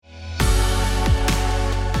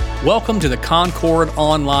Welcome to the Concord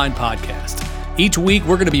Online Podcast. Each week,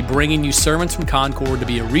 we're going to be bringing you sermons from Concord to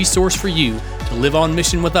be a resource for you to live on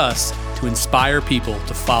mission with us to inspire people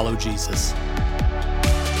to follow Jesus.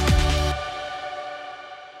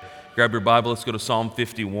 Grab your Bible, let's go to Psalm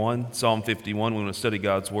 51. Psalm 51, we want to study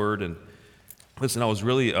God's Word. And listen, I was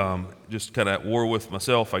really just kind of at war with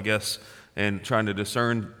myself, I guess, and trying to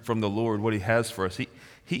discern from the Lord what He has for us.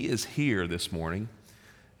 He is here this morning,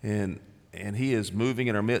 and He is moving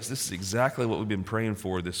in our midst. This is exactly what we've been praying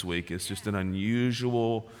for this week. It's just an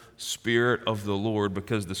unusual Spirit of the Lord,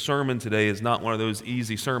 because the sermon today is not one of those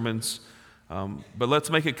easy sermons. But let's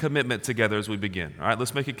make a commitment together as we begin. All right,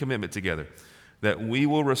 let's make a commitment together that we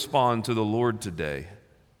will respond to the Lord today.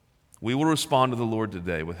 We will respond to the Lord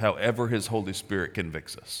today with however His Holy Spirit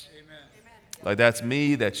convicts us. Amen. Like that's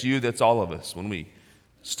me, that's you, that's all of us. When we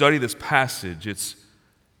study this passage,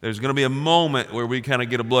 there's going to be a moment where we kind of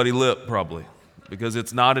get a bloody lip probably, because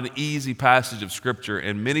it's not an easy passage of Scripture.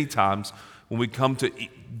 And many times when we come to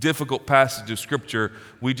difficult passages of Scripture,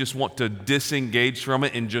 we just want to disengage from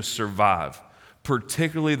it and just survive,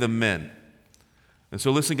 particularly the men. And so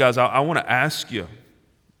listen, guys, I want to ask you,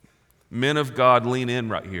 men of God, lean in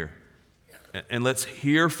right here. And let's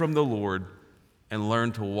hear from the Lord and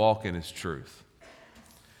learn to walk in His truth.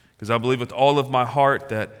 Because I believe with all of my heart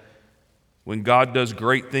that when God does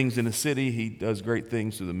great things in a city, He does great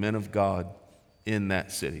things to the men of God in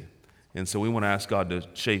that city. And so we want to ask God to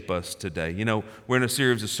shape us today. You know, we're in a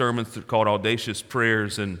series of sermons called Audacious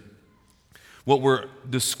Prayers, and what we're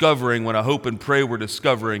discovering, what I hope and pray we're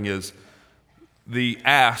discovering, is the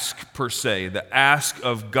ask per se, the ask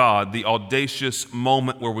of God, the audacious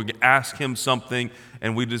moment where we ask Him something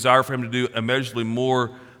and we desire for Him to do immeasurably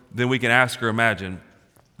more than we can ask or imagine.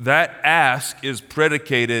 That ask is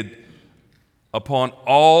predicated upon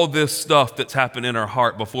all this stuff that's happened in our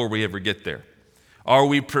heart before we ever get there. Are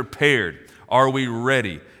we prepared? Are we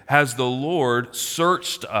ready? Has the Lord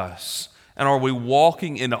searched us? And are we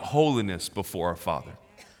walking in holiness before our Father?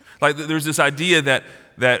 Like there's this idea that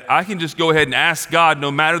I can just go ahead and ask God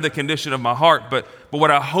no matter the condition of my heart. But what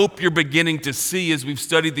I hope you're beginning to see as we've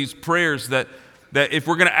studied these prayers, that if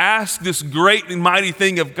we're going to ask this great and mighty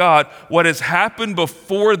thing of God, what has happened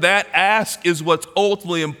before that ask is what's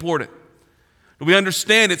ultimately important. Do we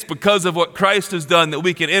understand it's because of what Christ has done that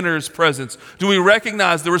we can enter His presence? Do we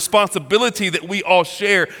recognize the responsibility that we all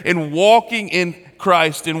share in walking in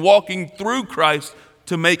Christ and walking through Christ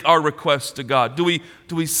to make our requests to God? Do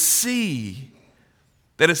we see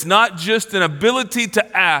that it's not just an ability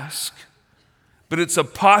to ask, but it's a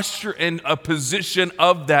posture and a position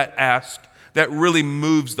of that ask that really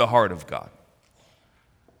moves the heart of God?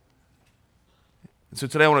 And so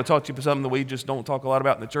today I want to talk to you about something that we just don't talk a lot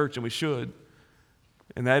about in the church, and we should.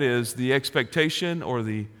 And that is the expectation or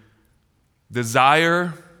the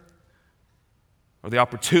desire or the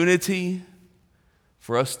opportunity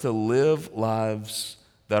for us to live lives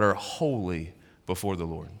that are holy before the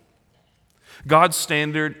Lord. God's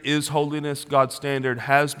standard is holiness. God's standard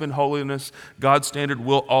has been holiness. God's standard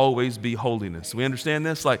will always be holiness. We understand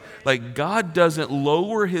this? Like God doesn't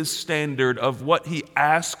lower His standard of what He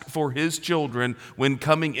asks for His children when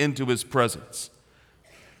coming into His presence.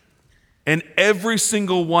 And every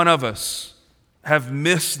single one of us have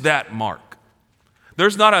missed that mark.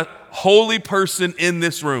 There's not a holy person in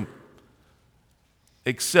this room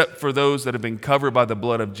except for those that have been covered by the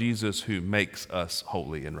blood of Jesus, who makes us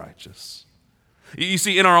holy and righteous. You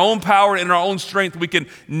see, in our own power, in our own strength, we can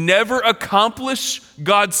never accomplish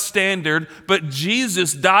God's standard, but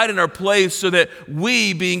Jesus died in our place so that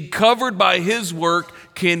we, being covered by His work,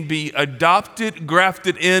 can be adopted,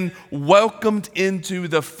 grafted in, welcomed into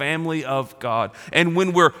the family of God. And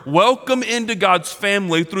when we're welcomed into God's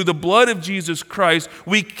family through the blood of Jesus Christ,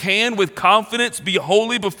 we can with confidence be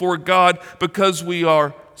holy before God because we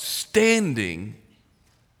are standing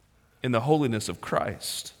in the holiness of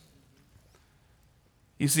Christ.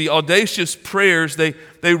 You see, audacious prayers, they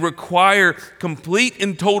require complete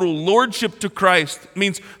and total lordship to Christ. It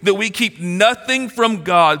means that we keep nothing from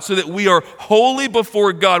God so that we are holy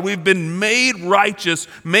before God. We've been made righteous,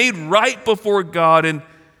 made right before God. And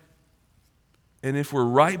if we're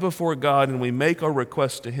right before God and we make our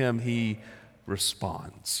request to Him, He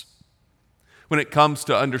responds. When it comes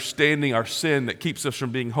to understanding our sin that keeps us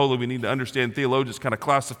from being holy, we need to understand, theologians kind of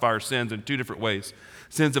classify our sins in two different ways.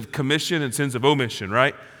 Sins of commission and sins of omission,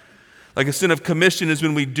 right? Like a sin of commission is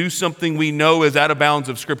when we do something we know is out of bounds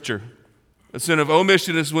of Scripture. A sin of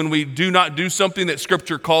omission is when we do not do something that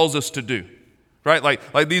Scripture calls us to do, right?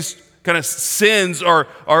 Like these kind of sins are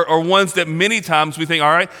ones that many times we think, all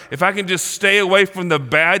right, if I can just stay away from the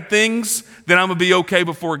bad things, then I'm going to be okay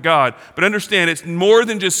before God. But understand, it's more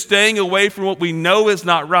than just staying away from what we know is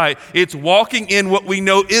not right. It's walking in what we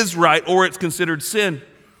know is right, or it's considered sin.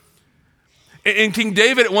 And King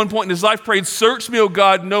David at one point in his life prayed, "Search me, O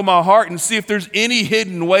God, know my heart, and see if there's any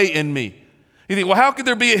hidden way in me." You think, well, how could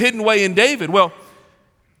there be a hidden way in David? Well,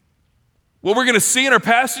 what we're going to see in our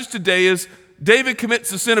passage today is David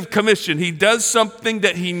commits the sin of commission. He does something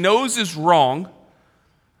that he knows is wrong,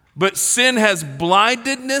 but sin has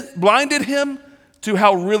blinded him to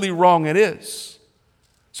how really wrong it is.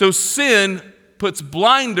 So sin puts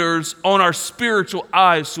blinders on our spiritual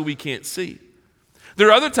eyes so we can't see. There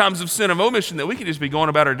are other times of sin of omission that we can just be going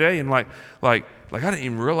about our day and like I didn't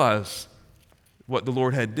even realize what the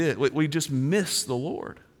Lord had did. We just miss the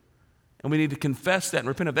Lord. And we need to confess that and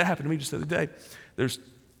repent of that. Happened to me just the other day. There's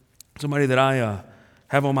somebody that I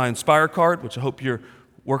have on my Inspire card, which I hope you're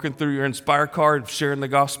working through your Inspire card, sharing the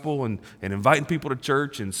gospel and inviting people to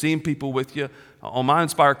church and seeing people with you. On my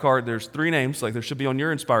Inspire card, there's 3 names, like there should be on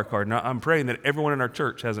your Inspire card. Now, I'm praying that everyone in our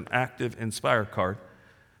church has an active Inspire card.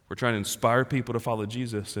 We're trying to inspire people to follow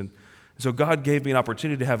Jesus. And so God gave me an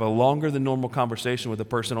opportunity to have a longer than normal conversation with a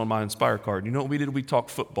person on my Inspire card. You know what we did? We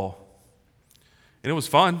talked football. And it was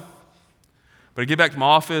fun. But I get back to my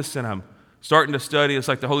office and I'm starting to study. It's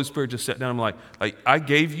like the Holy Spirit just sat down. I'm like I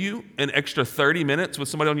gave you an extra 30 minutes with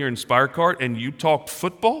somebody on your Inspire card and you talked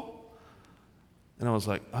football? And I was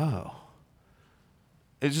like, oh.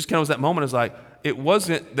 It just kind of was that moment. It's like, it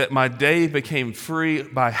wasn't that my day became free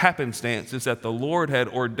by happenstance. It's that the Lord had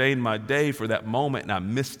ordained my day for that moment and I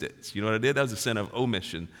missed it. So you know what I did? That was a sin of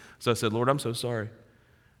omission. So I said, Lord, I'm so sorry.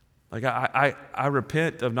 Like I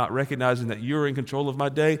repent of not recognizing that you're in control of my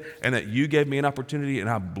day and that you gave me an opportunity and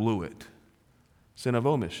I blew it. Sin of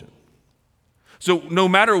omission. So no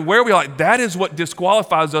matter where we are, that is what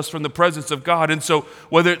disqualifies us from the presence of God. And so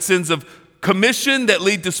whether it's sins of commission that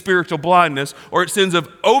lead to spiritual blindness, or it's sins of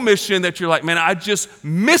omission that you're like, man, I just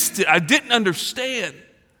missed it. I didn't understand.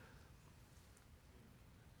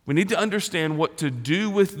 We need to understand what to do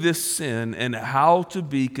with this sin and how to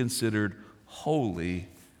be considered holy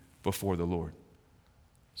before the Lord.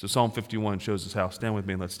 So Psalm 51 shows us how. Stand with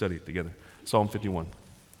me and let's study it together. Psalm 51,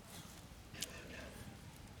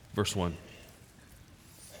 verse 1.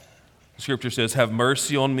 The scripture says, "Have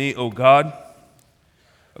mercy on me, O God,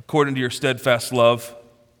 according to your steadfast love,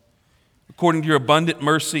 according to your abundant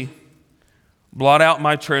mercy, blot out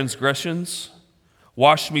my transgressions,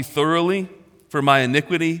 wash me thoroughly from my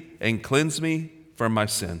iniquity, and cleanse me from my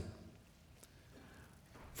sin.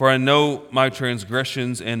 For I know my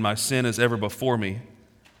transgressions and my sin is ever before me.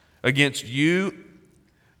 Against you,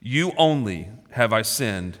 you only have I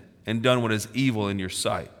sinned and done what is evil in your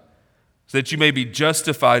sight, so that you may be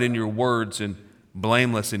justified in your words and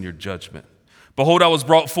blameless in your judgment. Behold, I was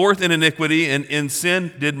brought forth in iniquity, and in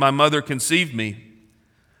sin did my mother conceive me.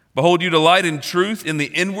 Behold, you delight in truth in the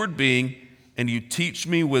inward being, and you teach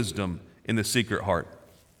me wisdom in the secret heart.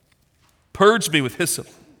 Purge me with hyssop,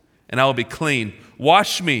 and I will be clean.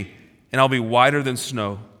 Wash me, and I'll be whiter than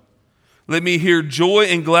snow. Let me hear joy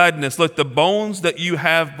and gladness. Let the bones that you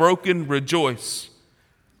have broken rejoice.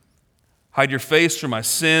 Hide your face from my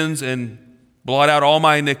sins and blot out all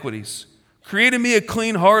my iniquities. Create in me a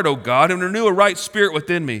clean heart, O God, and renew a right spirit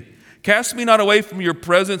within me. Cast me not away from your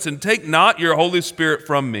presence, and take not your Holy Spirit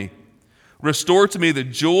from me. Restore to me the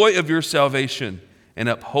joy of your salvation, and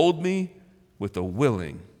uphold me with a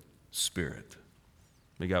willing spirit."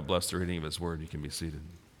 May God bless the reading of his word. You can be seated.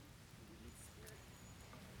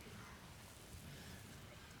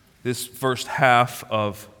 This first half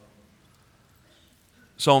of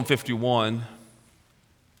Psalm 51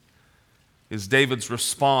 is David's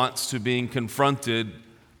response to being confronted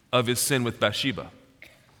of his sin with Bathsheba.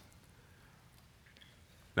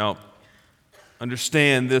 Now,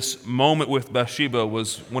 understand this moment with Bathsheba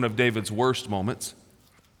was one of David's worst moments.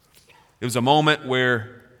 It was a moment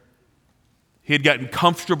where he had gotten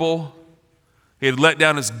comfortable. He had let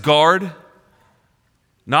down his guard,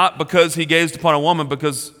 not because he gazed upon a woman,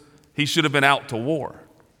 because he should have been out to war.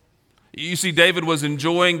 You see, David was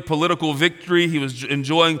enjoying political victory. He was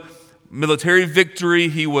enjoying military victory.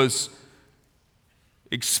 He was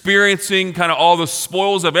experiencing kind of all the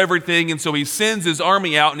spoils of everything. And so he sends his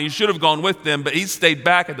army out, and he should have gone with them, but he stayed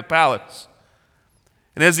back at the palace.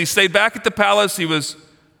 And as he stayed back at the palace, he was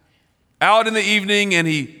out in the evening, and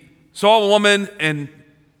he saw a woman, and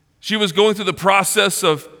she was going through the process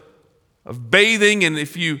of bathing. And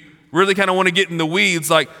if you really kind of want to get in the weeds,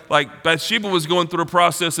 like Bathsheba was going through a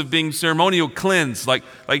process of being ceremonial cleansed. Like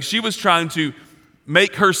she was trying to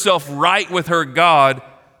make herself right with her God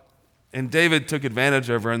And David took advantage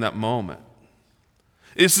of her in that moment.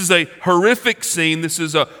 This is a horrific scene. This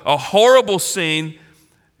is a horrible scene.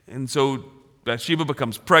 And so Bathsheba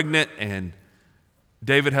becomes pregnant, and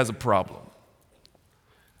David has a problem.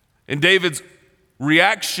 And David's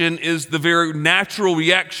reaction is the very natural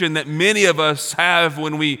reaction that many of us have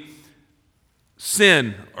when we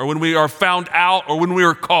sin, or when we are found out, or when we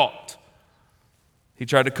are caught. He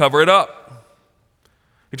tried to cover it up.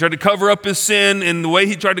 He tried to cover up his sin, and the way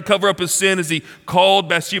he tried to cover up his sin is he called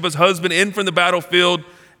Bathsheba's husband in from the battlefield,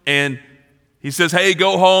 and he says, hey,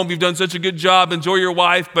 go home. You've done such a good job. Enjoy your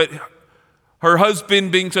wife. But her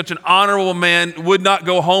husband, being such an honorable man, would not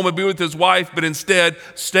go home and be with his wife, but instead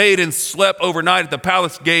stayed and slept overnight at the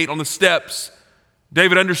palace gate on the steps.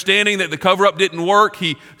 David, understanding that the cover-up didn't work,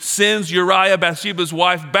 he sends Uriah, Bathsheba's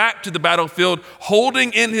wife, back to the battlefield,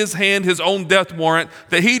 holding in his hand his own death warrant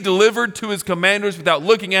that he delivered to his commanders without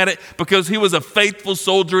looking at it, because he was a faithful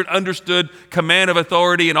soldier and understood command of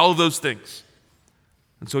authority and all of those things.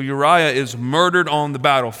 And so Uriah is murdered on the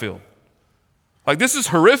battlefield. Like, this is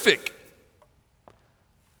horrific.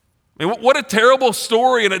 I mean, what a terrible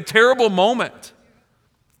story and a terrible moment.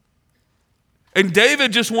 And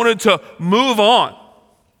David just wanted to move on.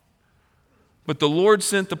 But the Lord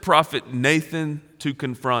sent the prophet Nathan to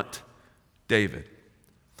confront David.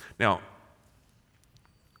 Now,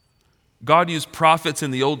 God used prophets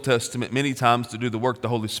in the Old Testament many times to do the work the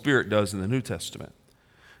Holy Spirit does in the New Testament.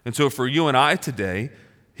 And so for you and I today,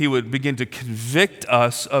 he would begin to convict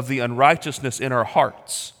us of the unrighteousness in our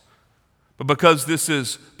hearts. But because this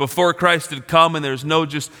is before Christ had come and there's no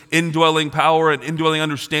just indwelling power and indwelling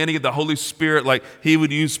understanding of the Holy Spirit, like, he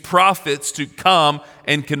would use prophets to come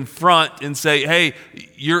and confront and say, hey,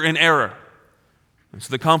 you're in error. And so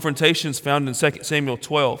the confrontation is found in 2 Samuel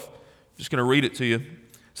 12. I'm just going to read it to you.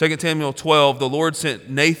 2 Samuel 12, the Lord sent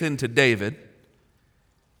Nathan to David,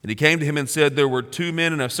 and he came to him and said, there were two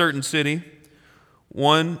men in a certain city,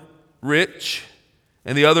 one rich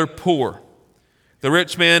and the other poor. The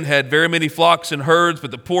rich man had very many flocks and herds,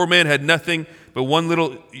 but the poor man had nothing but one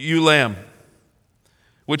little ewe lamb,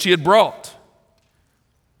 which he had brought.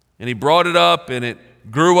 And he brought it up, and it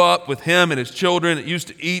grew up with him and his children. It used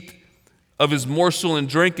to eat of his morsel and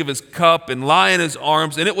drink of his cup and lie in his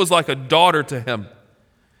arms, and it was like a daughter to him.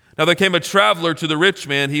 Now there came a traveler to the rich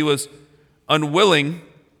man. He was unwilling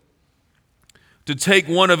to take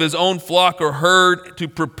one of his own flock or herd to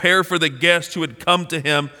prepare for the guest who had come to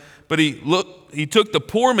him, but he took the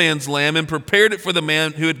poor man's lamb and prepared it for the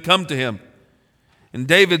man who had come to him. And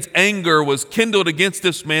David's anger was kindled against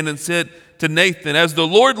this man and said to Nathan, as the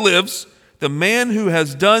Lord lives, the man who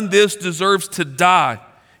has done this deserves to die,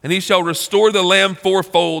 and he shall restore the lamb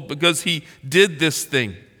fourfold, because he did this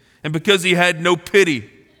thing and because he had no pity.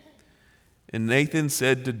 And Nathan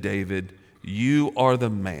said to David, you are the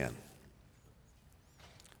man.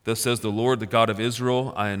 Thus says the Lord, the God of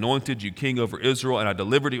Israel, I anointed you king over Israel, and I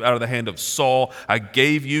delivered you out of the hand of Saul. I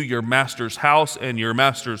gave you your master's house and your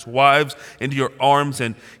master's wives into your arms,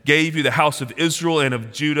 and gave you the house of Israel and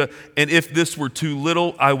of Judah. And if this were too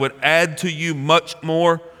little, I would add to you much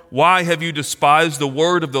more. Why have you despised the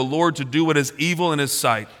word of the Lord to do what is evil in his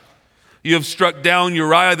sight? You have struck down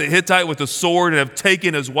Uriah the Hittite with a sword, and have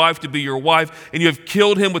taken his wife to be your wife, and you have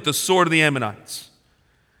killed him with the sword of the Ammonites.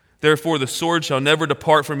 Therefore, the sword shall never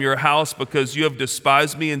depart from your house, because you have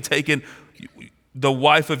despised me and taken the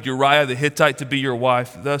wife of Uriah the Hittite to be your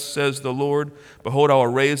wife. Thus says the Lord, behold, I will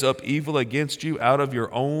raise up evil against you out of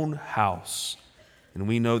your own house. And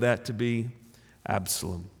we know that to be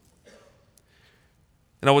Absalom.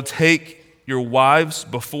 And I will take your wives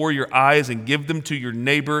before your eyes and give them to your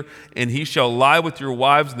neighbor, and he shall lie with your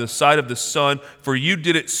wives in the sight of the sun, for you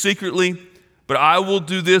did it secretly. But I will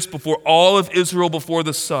do this before all of Israel before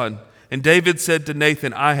the sun. And David said to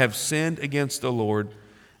Nathan, I have sinned against the Lord.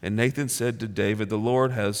 And Nathan said to David, the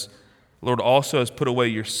Lord also has put away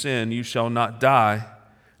your sin. You shall not die.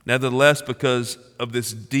 Nevertheless, because of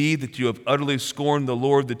this deed that you have utterly scorned the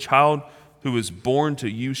Lord, the child who is born to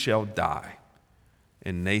you shall die.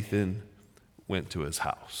 And Nathan went to his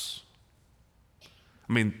house.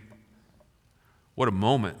 I mean, what a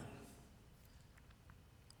moment.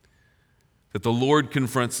 That the Lord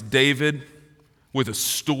confronts David with a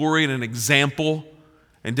story and an example.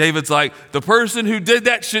 And David's like, the person who did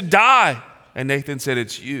that should die. And Nathan said,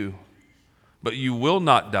 it's you. But you will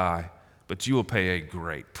not die, but you will pay a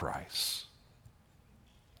great price.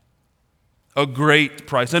 A great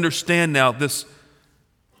price. Understand now this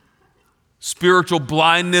spiritual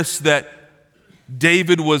blindness that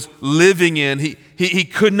David was living in. He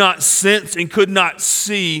could not sense and could not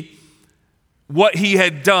see what he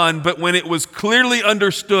had done, but when it was clearly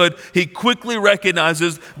understood, he quickly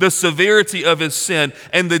recognizes the severity of his sin.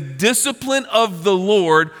 And the discipline of the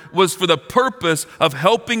Lord was for the purpose of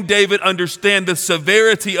helping David understand the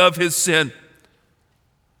severity of his sin.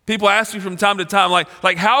 People ask me from time to time,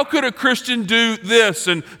 like how could a Christian do this?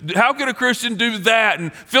 And how could a Christian do that?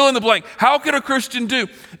 And fill in the blank. How could a Christian do?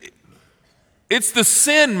 It's the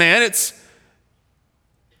sin, man. It's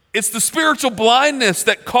the spiritual blindness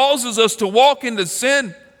that causes us to walk into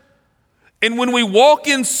sin. And when we walk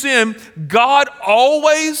in sin, God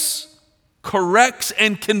always corrects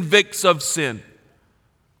and convicts of sin.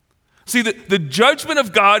 See, the judgment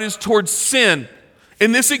of God is towards sin.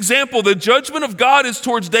 In this example, the judgment of God is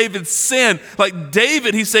towards David's sin. Like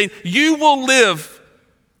David, he's saying, you will live,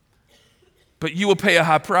 but you will pay a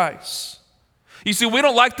high price. You see, we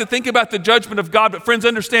don't like to think about the judgment of God, but friends,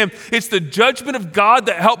 understand, it's the judgment of God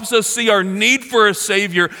that helps us see our need for a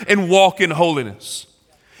Savior and walk in holiness.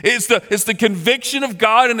 It's the conviction of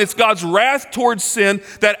God, and it's God's wrath towards sin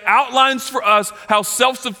that outlines for us how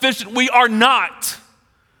self-sufficient we are not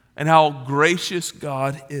and how gracious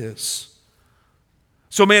God is.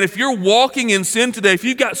 So man, if you're walking in sin today, if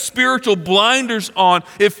you've got spiritual blinders on,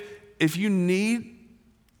 if you need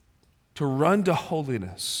to run to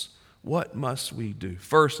holiness, what must we do?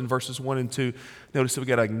 First, in verses 1 and 2, notice that we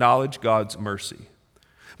got to acknowledge God's mercy.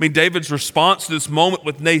 I mean, David's response to this moment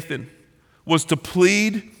with Nathan was to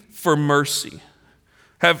plead for mercy.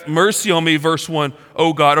 Have mercy on me, verse 1.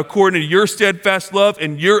 Oh God, according to your steadfast love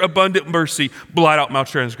and your abundant mercy, blot out my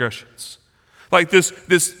transgressions. Like this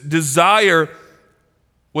desire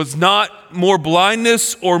was not more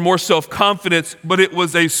blindness or more self-confidence, but it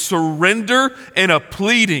was a surrender and a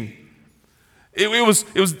pleading. It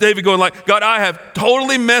was David going like, God, I have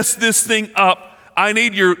totally messed this thing up. I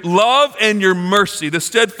need your love and your mercy. The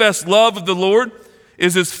steadfast love of the Lord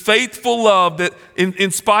is his faithful love that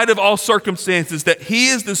in spite of all circumstances, that he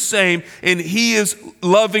is the same and he is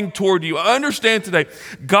loving toward you. I understand today,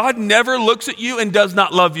 God never looks at you and does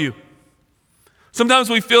not love you. Sometimes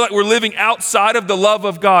we feel like we're living outside of the love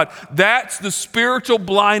of God. That's the spiritual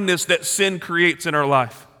blindness that sin creates in our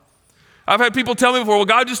life. I've had people tell me before, well,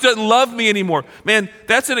 God just doesn't love me anymore. Man,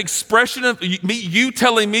 that's an expression of you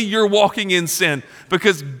telling me you're walking in sin,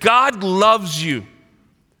 because God loves you.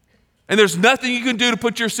 And there's nothing you can do to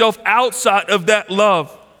put yourself outside of that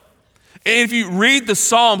love. And if you read the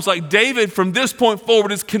Psalms, like David from this point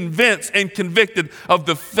forward is convinced and convicted of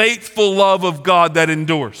the faithful love of God that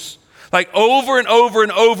endures. Like over and over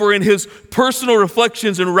and over in his personal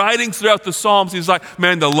reflections and writings throughout the Psalms, he's like,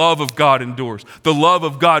 man, the love of God endures. The love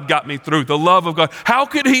of God got me through. The love of God. How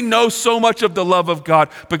could he know so much of the love of God?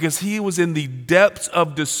 Because he was in the depths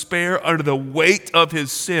of despair under the weight of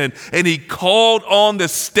his sin. And he called on the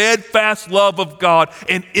steadfast love of God,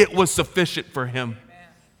 and it was sufficient for him.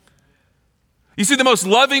 You see, the most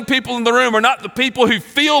loving people in the room are not the people who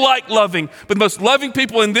feel like loving, but the most loving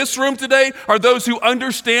people in this room today are those who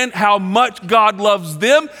understand how much God loves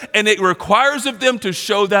them, and it requires of them to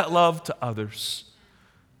show that love to others.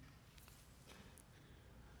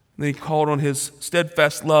 And then he called on his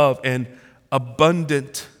steadfast love and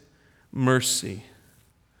abundant mercy.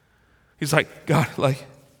 He's like, God,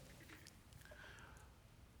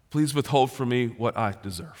 please withhold from me what I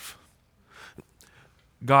deserve.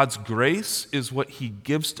 God's grace is what he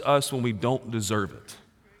gives to us when we don't deserve it.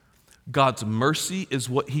 God's mercy is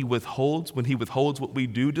what he withholds when he withholds what we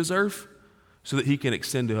do deserve, so that he can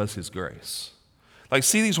extend to us his grace. Like,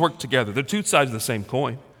 see these work together. They're two sides of the same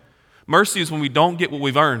coin. Mercy is when we don't get what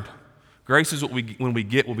we've earned. Grace is when we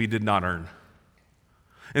get what we did not earn.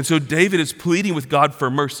 And so David is pleading with God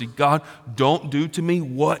for mercy. God, don't do to me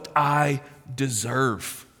what I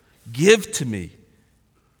deserve. Give to me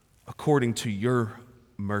according to your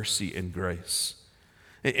mercy and grace.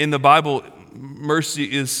 In the Bible, mercy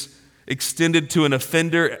is extended to an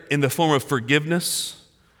offender in the form of forgiveness,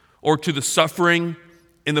 or to the suffering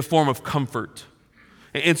in the form of comfort.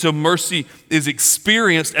 And so mercy is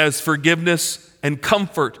experienced as forgiveness and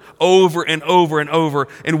comfort over and over and over.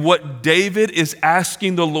 And what David is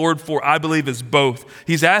asking the Lord for, I believe, is both.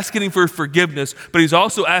 He's asking him for forgiveness, but he's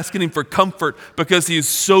also asking him for comfort, because he is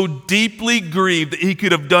so deeply grieved that he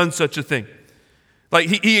could have done such a thing. Like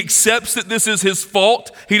he accepts that this is his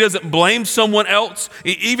fault. He doesn't blame someone else.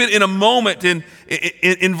 Even in a moment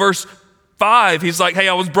in verse 5, he's like, hey,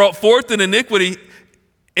 I was brought forth in iniquity,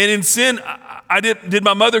 and in sin, did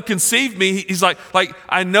my mother conceive me? He's like,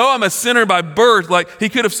 I know I'm a sinner by birth. Like, he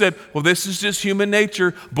could have said, well, this is just human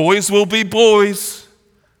nature. Boys will be boys.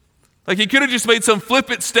 Like he could have just made some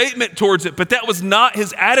flippant statement towards it, but that was not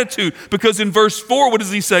his attitude, because in verse 4, what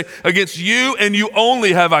does he say? Against you and you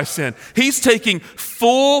only have I sinned. He's taking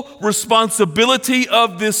full responsibility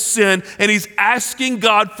of this sin, and he's asking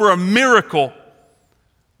God for a miracle,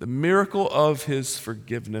 the miracle of his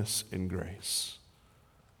forgiveness and grace.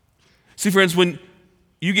 See, friends, when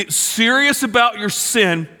you get serious about your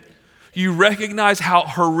sin, you recognize how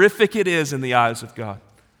horrific it is in the eyes of God.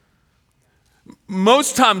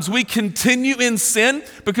 Most times we continue in sin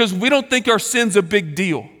because we don't think our sin's a big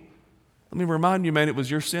deal. Let me remind you, man, it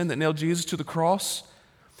was your sin that nailed Jesus to the cross.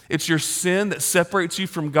 It's your sin that separates you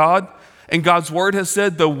from God. And God's word has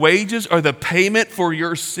said the wages or the payment for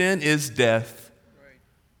your sin is death.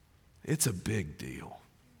 It's a big deal.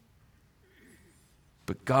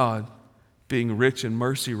 But God, being rich in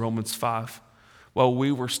mercy, Romans 5, while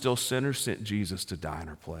we were still sinners, sent Jesus to die in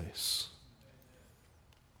our place.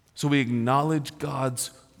 So we acknowledge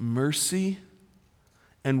God's mercy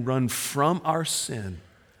and run from our sin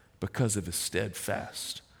because of his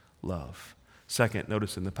steadfast love. Second,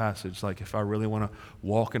 notice in the passage, like if I really want to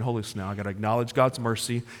walk in holiness now, I got to acknowledge God's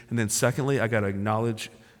mercy. And then secondly, I got to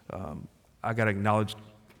acknowledge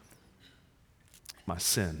my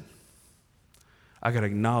sin. I got to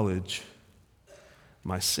acknowledge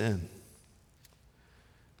my sin.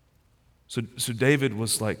 So David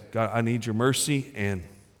was like, God, I need your mercy, and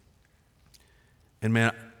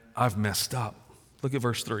man, I've messed up. Look at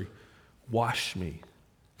verse 3. Wash me.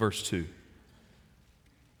 Verse 2.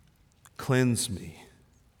 Cleanse me.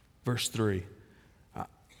 Verse 3.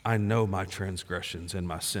 I know my transgressions and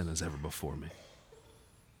my sin is ever before me.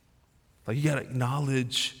 Like you got to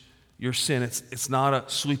acknowledge your sin. It's not a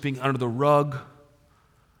sweeping under the rug,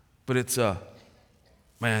 but it's a,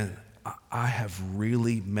 man, I have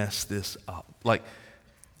really messed this up. Like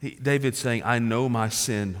David's saying, I know my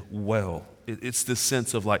sin well. It's this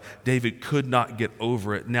sense of like David could not get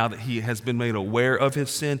over it. Now that he has been made aware of his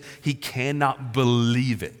sin, he cannot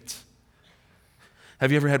believe it.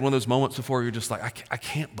 Have you ever had one of those moments before you're just like, I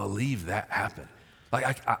can't believe that happened.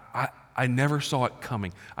 Like I never saw it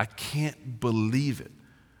coming. I can't believe it.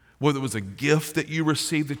 Whether it was a gift that you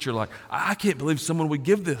received that you're like, I can't believe someone would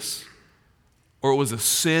give this. Or it was a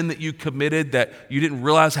sin that you committed that you didn't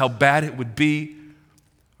realize how bad it would be.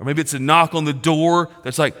 Or maybe it's a knock on the door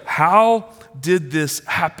that's like, how did this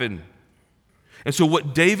happen? And so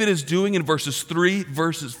what David is doing in verses 3,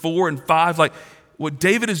 verses 4, and 5, like what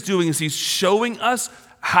David is doing is he's showing us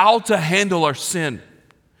how to handle our sin.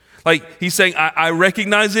 Like he's saying, I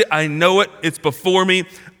recognize it, I know it, it's before me.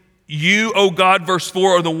 You, O God, verse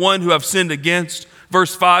 4, are the one who I've sinned against.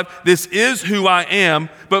 Verse 5, this is who I am.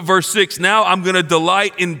 But verse 6, now I'm going to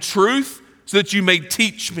delight in truth so that you may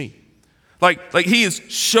teach me. Like he is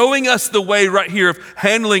showing us the way right here of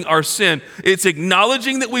handling our sin. It's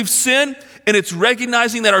acknowledging that we've sinned, and it's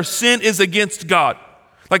recognizing that our sin is against God.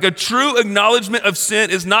 Like a true acknowledgement of sin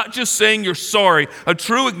is not just saying you're sorry. A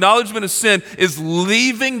true acknowledgement of sin is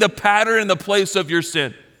leaving the pattern and the place of your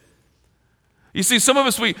sin. You see, some of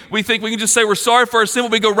us, we think we can just say we're sorry for our sin,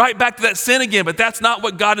 but we go right back to that sin again. But that's not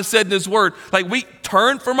what God has said in his word. Like we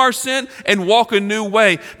turn from our sin and walk a new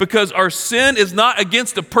way, because our sin is not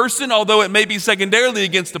against a person, although it may be secondarily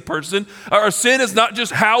against a person. Our sin is not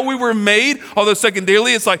just how we were made, although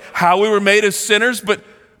secondarily it's like how we were made as sinners, but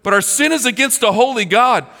our sin is against a holy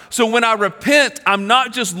God. So when I repent, I'm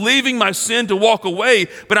not just leaving my sin to walk away,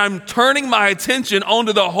 but I'm turning my attention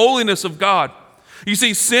onto the holiness of God. You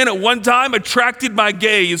see, sin at one time attracted my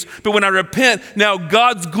gaze, but when I repent, now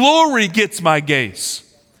God's glory gets my gaze.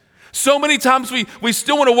 So many times we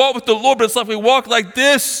still want to walk with the Lord, but it's like we walk like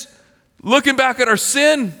this, looking back at our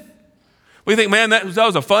sin. We think, man, that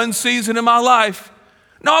was a fun season in my life.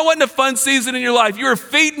 No, it wasn't a fun season in your life. You were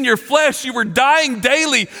feeding your flesh. You were dying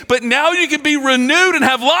daily, but now you can be renewed and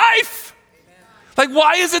have life. Like,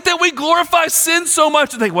 why is it that we glorify sin so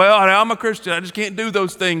much and think, well, I'm a Christian, I just can't do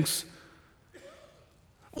those things?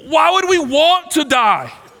 Why would we want to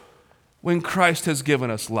die when Christ has given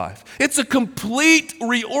us life? It's a complete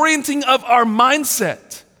reorienting of our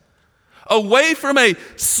mindset away from a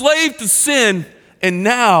slave to sin and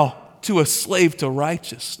now to a slave to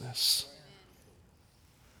righteousness.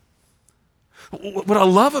 What I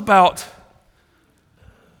love about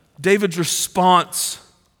David's response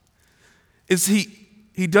is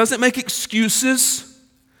he doesn't make excuses.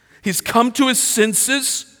 He's come to his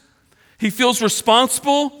senses. He feels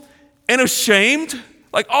responsible and ashamed.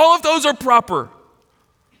 Like all of those are proper.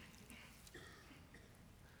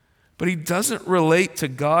 But he doesn't relate to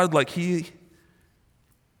God like he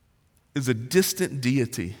is a distant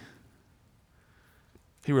deity.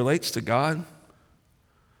 He relates to God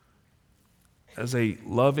as a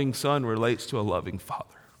loving son relates to a loving father.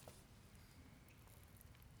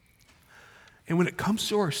 And when it comes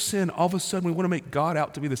to our sin, all of a sudden we want to make God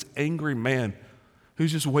out to be this angry man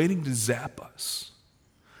who's just waiting to zap us.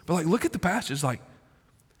 But like, look at the passage, like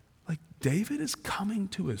David is coming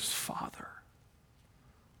to his father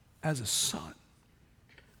as a son.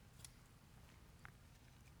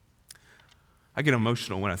 I get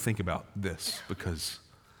emotional when I think about this because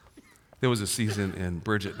there was a season in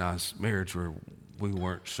Bridget and I's marriage where we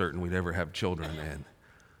weren't certain we'd ever have children, and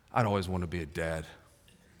I'd always want to be a dad.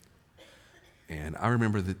 And I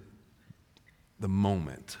remember the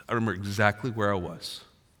moment. I remember exactly where I was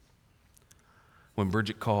when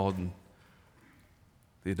Bridget called and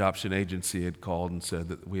the adoption agency had called and said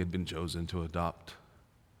that we had been chosen to adopt.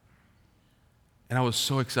 And I was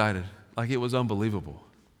so excited, like it was unbelievable.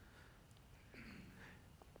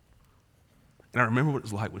 And I remember what it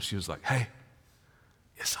was like when she was like, hey,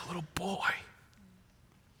 it's a little boy.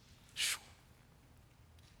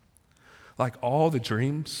 Like all the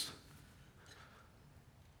dreams,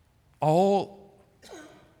 all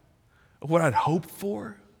of what I'd hoped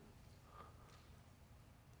for,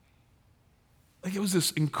 like it was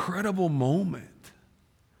this incredible moment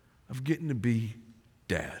of getting to be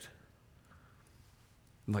dad.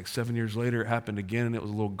 And like 7 years later, it happened again, and it was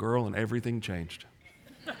a little girl, and everything changed.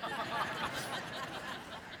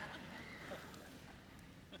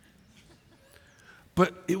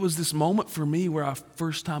 But it was this moment for me where I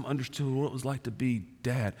first time understood what it was like to be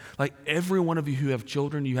dad. Like every one of you who have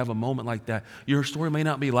children, you have a moment like that. Your story may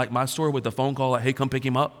not be like my story with the phone call, like, hey, come pick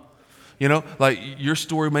him up. You know, like your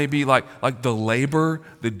story may be like the labor,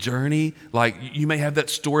 the journey. Like you may have that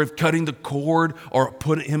story of cutting the cord or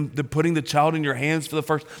putting the child in your hands for the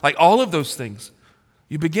first, like all of those things.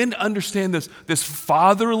 You begin to understand this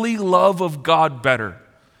fatherly love of God better.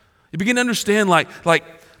 You begin to understand like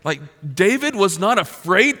David was not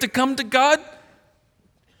afraid to come to God.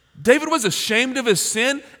 David was ashamed of his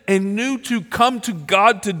sin and knew to come to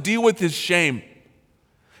God to deal with his shame.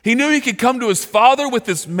 He knew he could come to his father with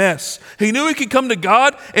this mess. He knew he could come to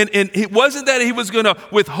God, and it wasn't that he was going to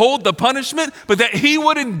withhold the punishment, but that he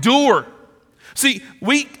would endure. See,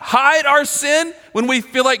 we hide our sin when we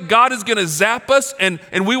feel like God is going to zap us and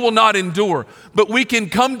we will not endure. But we can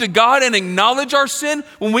come to God and acknowledge our sin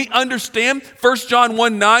when we understand 1 John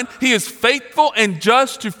 1:9, he is faithful and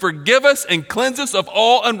just to forgive us and cleanse us of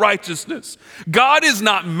all unrighteousness. God is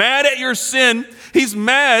not mad at your sin. He's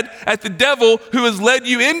mad at the devil who has led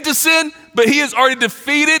you into sin, but he has already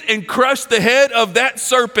defeated and crushed the head of that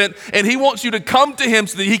serpent, and he wants you to come to him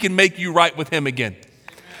so that he can make you right with him again.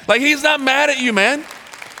 Like he's not mad at you, man.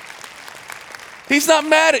 He's not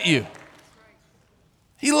mad at you.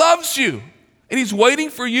 He loves you. And he's waiting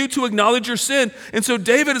for you to acknowledge your sin. And so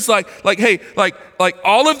David is like, hey,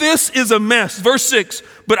 all of this is a mess. Verse 6,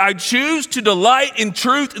 but I choose to delight in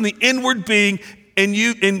truth in the inward being, and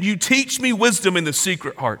you teach me wisdom in the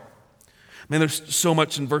secret heart. Man, there's so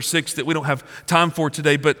much in verse 6 that we don't have time for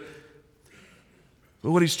today, but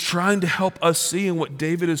what he's trying to help us see and what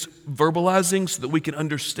David is verbalizing so that we can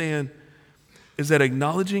understand is that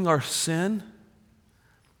acknowledging our sin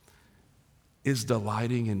is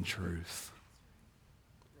delighting in truth.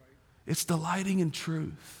 It's delighting in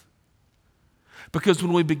truth. Because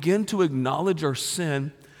when we begin to acknowledge our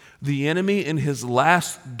sin, the enemy in his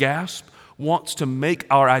last gasp wants to make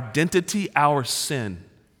our identity our sin.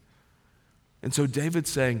 And so David's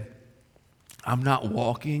saying, I'm not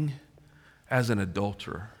walking as an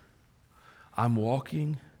adulterer. I'm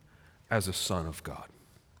walking as a son of God.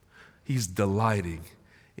 He's delighting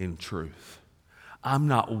in truth. I'm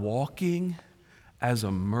not walking as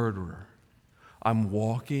a murderer. I'm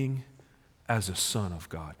walking as a son of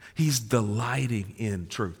God. He's delighting in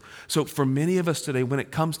truth. So for many of us today, when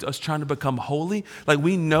it comes to us trying to become holy, like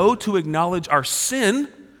we know to acknowledge our sin,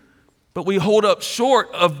 but we hold up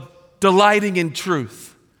short of delighting in truth.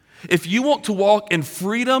 If you want to walk in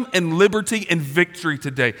freedom and liberty and victory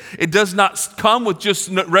today, it does not come with just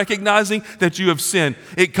recognizing that you have sinned.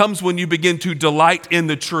 It comes when you begin to delight in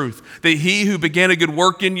the truth. That he who began a good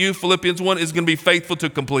work in you, Philippians 1, is going to be faithful to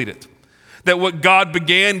complete it. That what God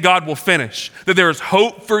began, God will finish. That there is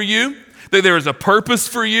hope for you. That there is a purpose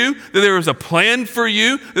for you. That there is a plan for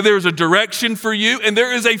you. That there is a direction for you. And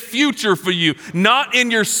there is a future for you. Not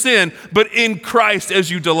in your sin, but in Christ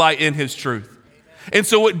as you delight in his truth. And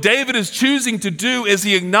so what David is choosing to do is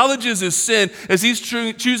he acknowledges his sin as he's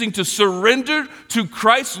choosing to surrender to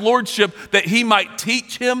Christ's lordship that he might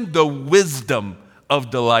teach him the wisdom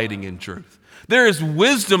of delighting in truth. There is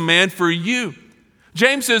wisdom, man, for you.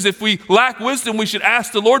 James says if we lack wisdom, we should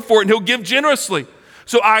ask the Lord for it and he'll give generously.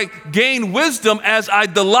 So I gain wisdom as I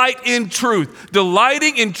delight in truth.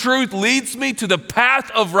 Delighting in truth leads me to the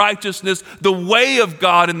path of righteousness, the way of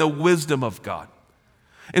God, and the wisdom of God.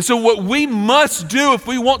 And so what we must do if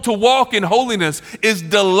we want to walk in holiness is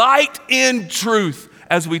delight in truth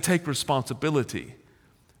as we take responsibility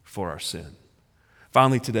for our sin.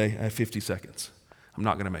 Finally today, I have 50 seconds. I'm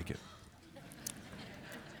not going to make it.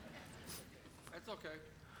 That's okay.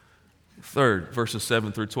 Third, verses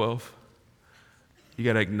 7 through 12. You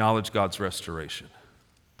got to acknowledge God's restoration.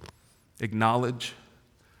 Acknowledge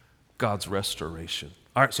God's restoration.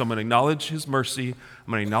 All right, so I'm going to acknowledge His mercy.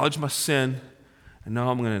 I'm going to acknowledge my sin. And now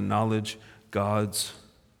I'm going to acknowledge God's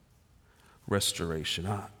restoration.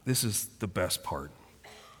 This is the best part.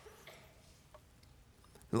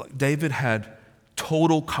 David had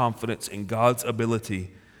total confidence in God's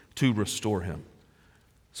ability to restore him.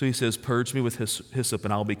 So he says, purge me with hyssop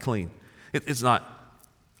and I'll be clean. It's not,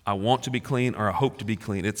 I want to be clean or I hope to be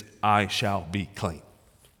clean. It's, I shall be clean.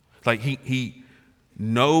 Like he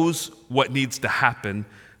knows what needs to happen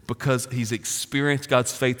because he's experienced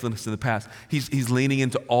God's faithfulness in the past. He's leaning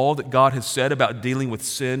into all that God has said about dealing with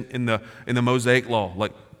sin in the Mosaic law.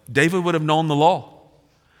 Like David would have known the law.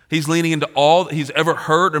 He's leaning into all that he's ever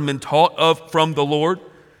heard or been taught of from the Lord.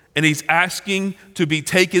 And he's asking to be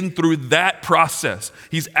taken through that process.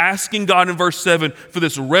 He's asking God in verse 7 for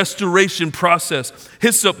this restoration process.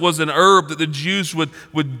 Hyssop was an herb that the Jews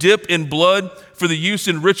would dip in blood for the use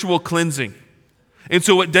in ritual cleansing. And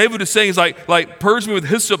so what David is saying is like purge me with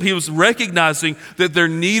hyssop. He was recognizing that there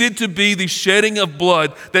needed to be the shedding of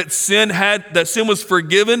blood, that sin was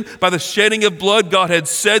forgiven by the shedding of blood. God had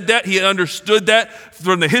said that. He had understood that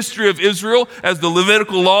from the history of Israel, as the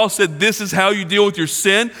Levitical law said, this is how you deal with your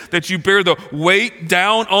sin, that you bear the weight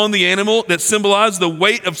down on the animal that symbolized the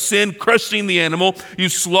weight of sin crushing the animal. You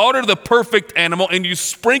slaughter the perfect animal and you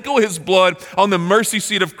sprinkle his blood on the mercy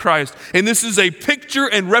seat of Christ. And this is a picture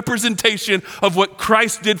and representation of what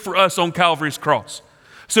Christ did for us on Calvary's cross.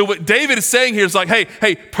 So what David is saying here is like,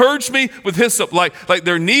 hey, purge me with hyssop. Like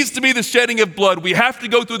there needs to be the shedding of blood. We have to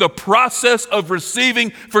go through the process of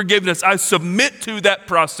receiving forgiveness. I submit to that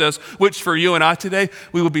process, which for you and I today,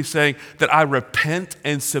 we will be saying that I repent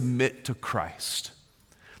and submit to Christ.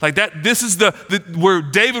 Like that, this is the where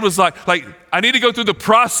David was like, I need to go through the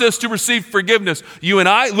process to receive forgiveness. You and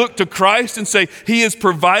I look to Christ and say, He has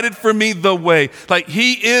provided for me the way. Like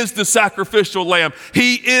He is the sacrificial lamb.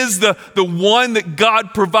 He is the one that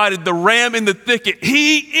God provided, the ram in the thicket.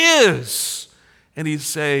 He is. And He's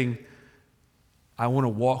saying, I want to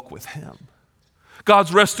walk with Him.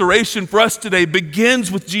 God's restoration for us today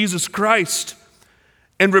begins with Jesus Christ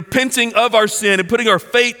and repenting of our sin and putting our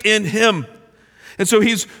faith in Him. And so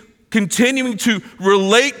he's continuing to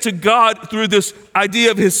relate to God through this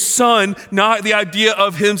idea of his son, not the idea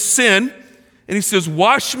of him sin. And he says,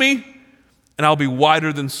 wash me and I'll be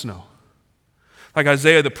whiter than snow. Like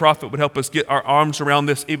Isaiah the prophet would help us get our arms around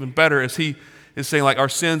this even better, as he is saying like our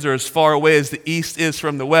sins are as far away as the east is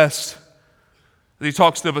from the west. He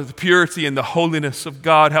talks about the purity and the holiness of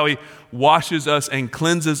God, how He washes us and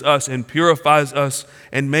cleanses us and purifies us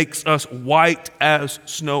and makes us white as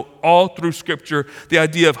snow. All through Scripture, the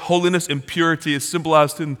idea of holiness and purity is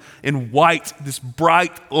symbolized in white, this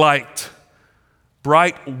bright light,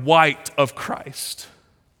 bright white of Christ.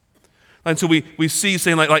 And so we see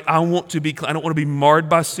saying like I want to be, I don't want to be marred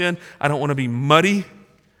by sin. I don't want to be muddy.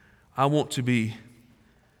 I want to be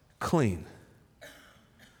clean.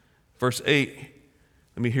 Verse 8.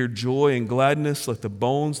 Let me hear joy and gladness. Let the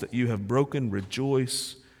bones that you have broken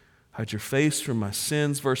rejoice. Hide your face from my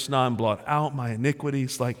sins. Verse 9, blot out my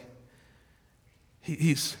iniquities. Like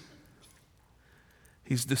he's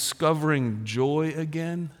discovering joy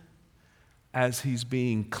again as he's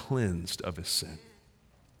being cleansed of his sin.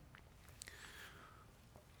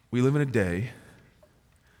 We live in a day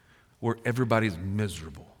where everybody's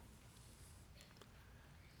miserable.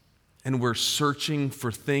 And we're searching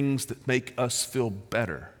for things that make us feel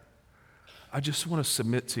better. I just want to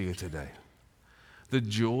submit to you today. The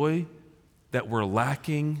joy that we're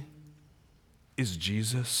lacking is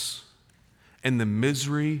Jesus, and the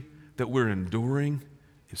misery that we're enduring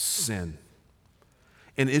is sin.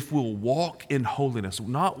 And if we'll walk in holiness,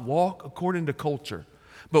 not walk according to culture,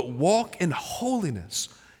 but walk in holiness,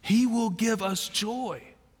 He will give us joy.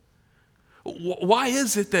 Why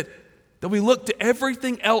is it that we look to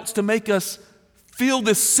everything else to make us feel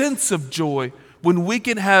this sense of joy when we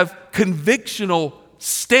can have convictional,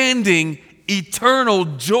 standing, eternal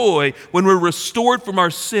joy when we're restored from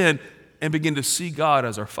our sin and begin to see God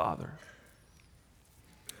as our Father?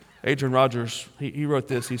 Adrian Rogers, he wrote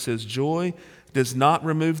this. He says, joy does not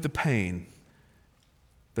remove the pain,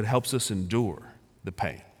 but helps us endure the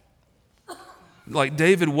pain. Like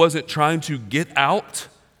David wasn't trying to get out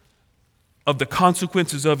of the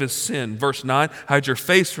consequences of his sin. Verse 9, hide your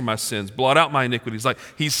face from my sins, blot out my iniquities. Like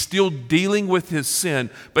he's still dealing with his sin,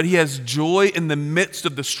 but he has joy in the midst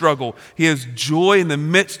of the struggle. He has joy in the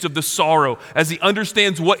midst of the sorrow. As he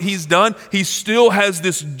understands what he's done, he still has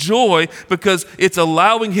this joy because it's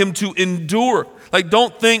allowing him to endure. Like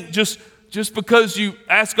don't think just because you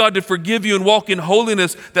ask God to forgive you and walk in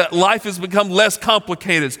holiness that life has become less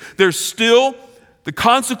complicated. There's still the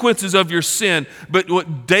consequences of your sin, but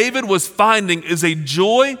what David was finding is a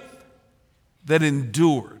joy that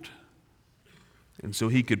endured. And so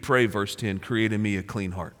he could pray, verse 10, create in me a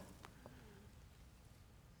clean heart.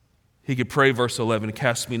 He could pray, verse 11,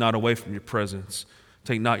 cast me not away from your presence.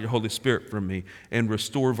 Take not your Holy Spirit from me. And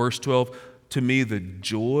restore, verse 12, to me the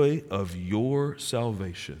joy of your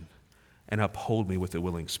salvation and uphold me with a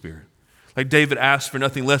willing spirit. Like David asked for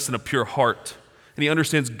nothing less than a pure heart. And he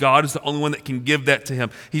understands God is the only one that can give that to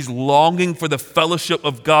him. He's longing for the fellowship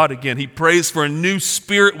of God again. He prays for a new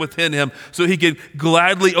spirit within him so he can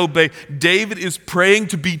gladly obey. David is praying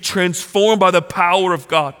to be transformed by the power of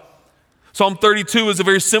God. Psalm 32 is a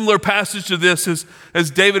very similar passage to this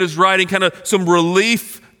as David is writing kind of some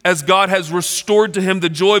relief as God has restored to him the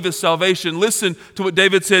joy of his salvation. Listen to what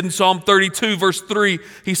David said in Psalm 32, verse 3.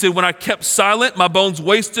 He said, when I kept silent, my bones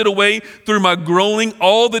wasted away through my groaning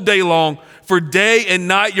all the day long. For day and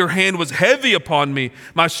night your hand was heavy upon me.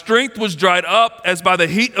 My strength was dried up as by the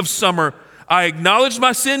heat of summer. I acknowledged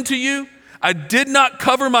my sin to you. I did not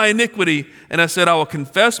cover my iniquity. And I said, I will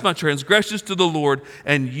confess my transgressions to the Lord.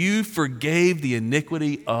 And you forgave the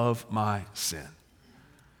iniquity of my sin.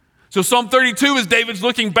 So Psalm 32 is David's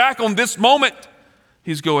looking back on this moment.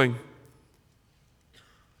 He's going,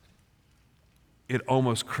 it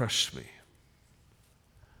almost crushed me.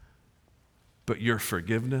 But your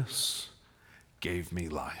forgiveness gave me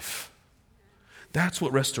life. That's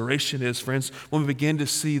what restoration is, friends, when we begin to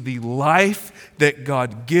see the life that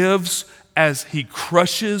God gives as he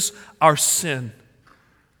crushes our sin.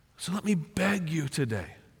 So let me beg you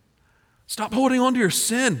today, stop holding on to your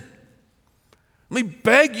sin. Let me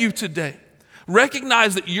beg you today,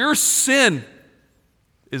 recognize that your sin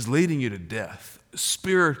is leading you to death,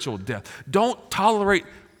 spiritual death. Don't tolerate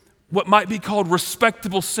what might be called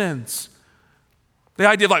respectable sins. The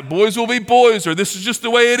idea of like boys will be boys, or this is just the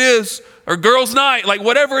way it is, or girls' night, like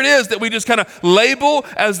whatever it is that we just kind of label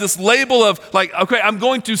as this label of like, okay, I'm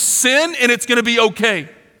going to sin and it's going to be okay.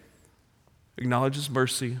 Acknowledge his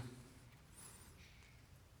mercy.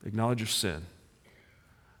 Acknowledge your sin.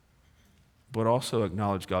 But also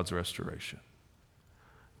acknowledge God's restoration.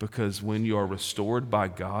 Because when you are restored by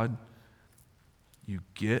God, you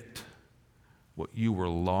get what you were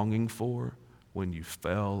longing for when you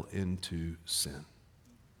fell into sin.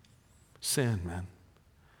 Sin, man.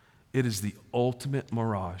 It is the ultimate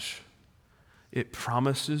mirage. It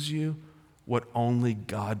promises you what only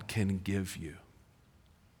God can give you.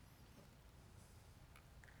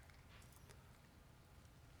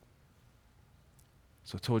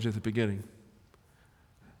 So I told you at the beginning,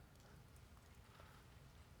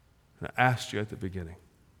 and I asked you at the beginning,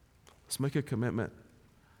 let's make a commitment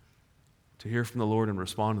to hear from the Lord and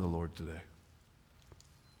respond to the Lord today.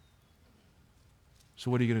 So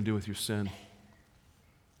what are you going to do with your sin?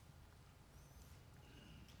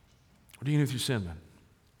 What are you going to do with your sin, man?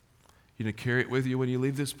 You going to carry it with you when you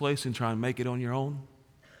leave this place and try and make it on your own?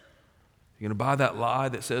 You going to buy that lie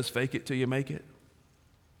that says fake it till you make it?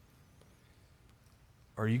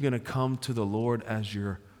 Or are you going to come to the Lord as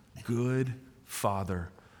your good Father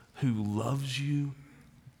who loves you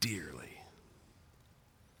dearly?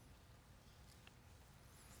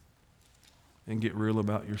 And get real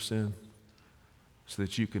about your sin so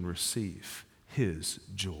that you can receive his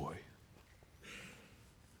joy.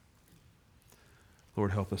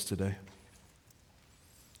 Lord, help us today.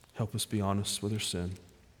 Help us be honest with our sin.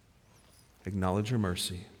 Acknowledge your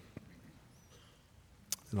mercy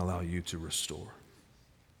and allow you to restore.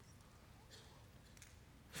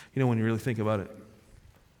 You know, when you really think about it,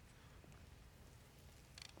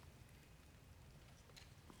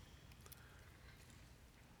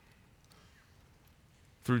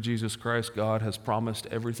 through Jesus Christ, God has promised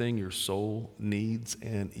everything your soul needs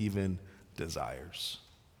and even desires.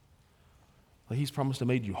 Like he's promised to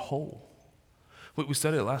make you whole. We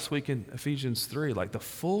studied it last week in Ephesians 3, like the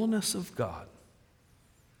fullness of God,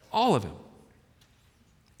 all of him,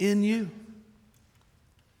 in you.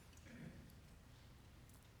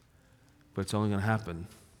 But it's only going to happen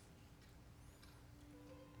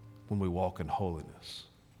when we walk in holiness.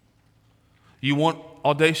 You want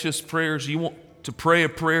audacious prayers? You want to pray a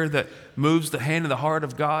prayer that moves the hand and the heart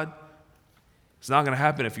of God? It's not going to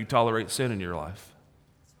happen if you tolerate sin in your life.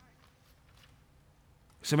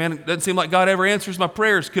 You say, man, it doesn't seem like God ever answers my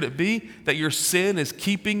prayers. Could it be that your sin is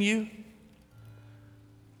keeping you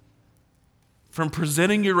from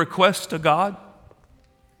presenting your request to God?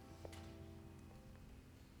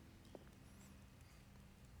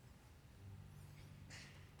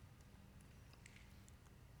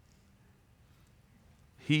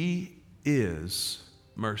 He is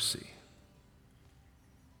mercy.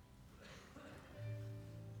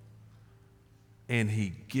 And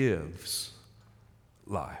He gives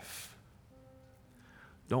life.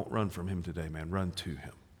 Don't run from Him today, man. Run to Him.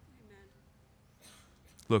 Amen.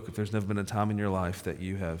 Look, if there's never been a time in your life that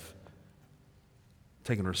you have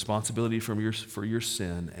taken responsibility for your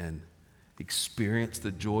sin and experienced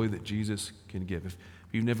the joy that Jesus can give, if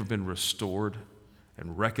you've never been restored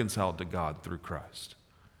and reconciled to God through Christ,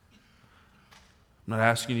 I'm not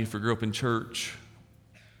asking you if you grew up in church.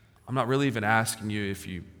 I'm not really even asking you if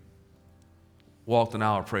you walked an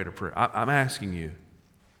hour, prayed a prayer. I'm asking you,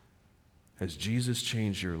 has Jesus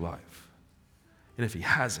changed your life? And if He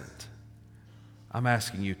hasn't, I'm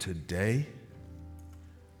asking you today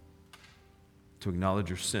to acknowledge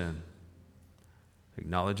your sin,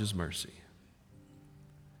 acknowledge His mercy,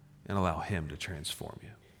 and allow Him to transform you.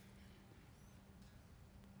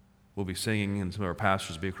 We'll be singing, and some of our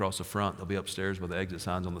pastors will be across the front. They'll be upstairs with the exit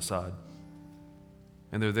signs on the side.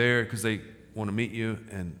 And they're there because they want to meet you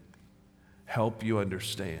and help you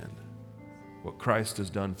understand what Christ has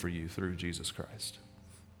done for you through Jesus Christ.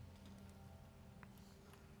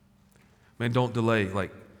 Man, don't delay.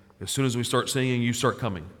 Like, as soon as we start singing, you start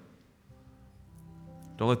coming.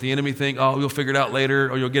 Don't let the enemy think, oh, you'll figure it out later,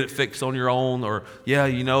 or you'll get it fixed on your own, or, yeah,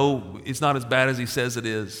 it's not as bad as he says it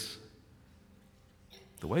is.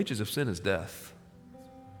 The wages of sin is death.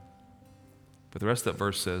 But the rest of that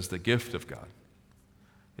verse says the gift of God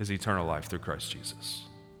is eternal life through Christ Jesus.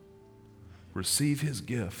 Receive His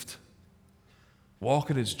gift.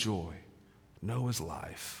 Walk in His joy. Know His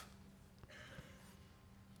life.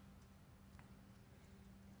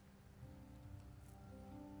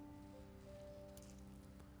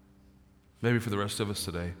 Maybe for the rest of us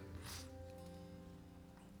today,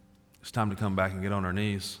 it's time to come back and get on our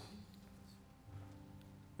knees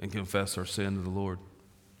and confess our sin to the Lord.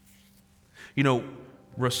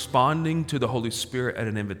 Responding to the Holy Spirit at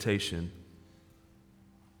an invitation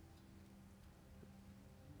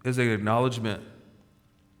is an acknowledgement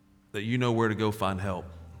that you know where to go find help.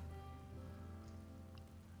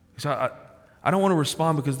 So I don't want to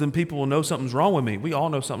respond because then people will know something's wrong with me. We all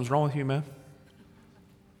know something's wrong with you, man.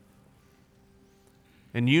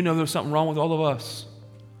 And there's something wrong with all of us.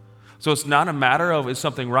 So it's not a matter of is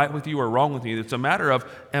something right with you or wrong with you. It's a matter of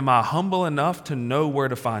am I humble enough to know where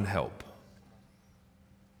to find help?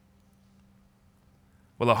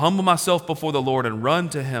 Will I humble myself before the Lord and run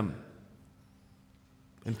to Him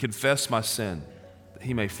and confess my sin that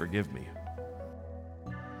He may forgive me?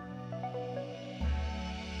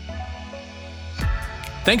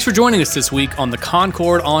 Thanks for joining us this week on the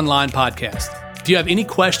Concord Online Podcast. If you have any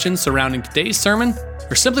questions surrounding today's sermon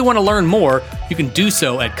or simply want to learn more, you can do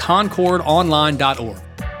so at concordonline.org.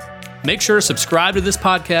 Make sure to subscribe to this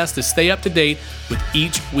podcast to stay up to date with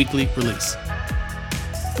each weekly release.